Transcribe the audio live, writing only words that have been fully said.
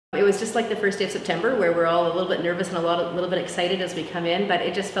It was just like the first day of September where we're all a little bit nervous and a little bit excited as we come in, but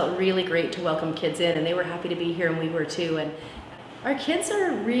it just felt really great to welcome kids in, and they were happy to be here and we were too. And our kids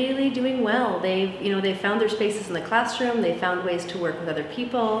are really doing well. They've found their spaces in the classroom. They found ways to work with other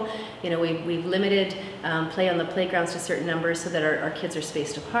people. We've limited play on the playgrounds to certain numbers so that our kids are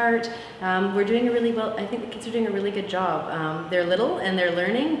spaced apart. We're doing a really well. I think the kids are doing a really good job. They're little and they're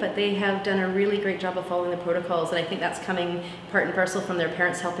learning, but they have done a really great job of following the protocols, and I think that's coming part and parcel from their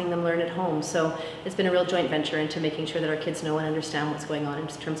parents helping them learn at home. So it's been a real joint venture into making sure that our kids know and understand what's going on in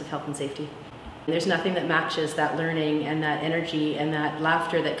terms of health and safety. There's nothing that matches that learning and that energy and that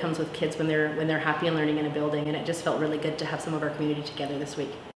laughter that comes with kids when they're happy and learning in a building, and it just felt really good to have some of our community together this week.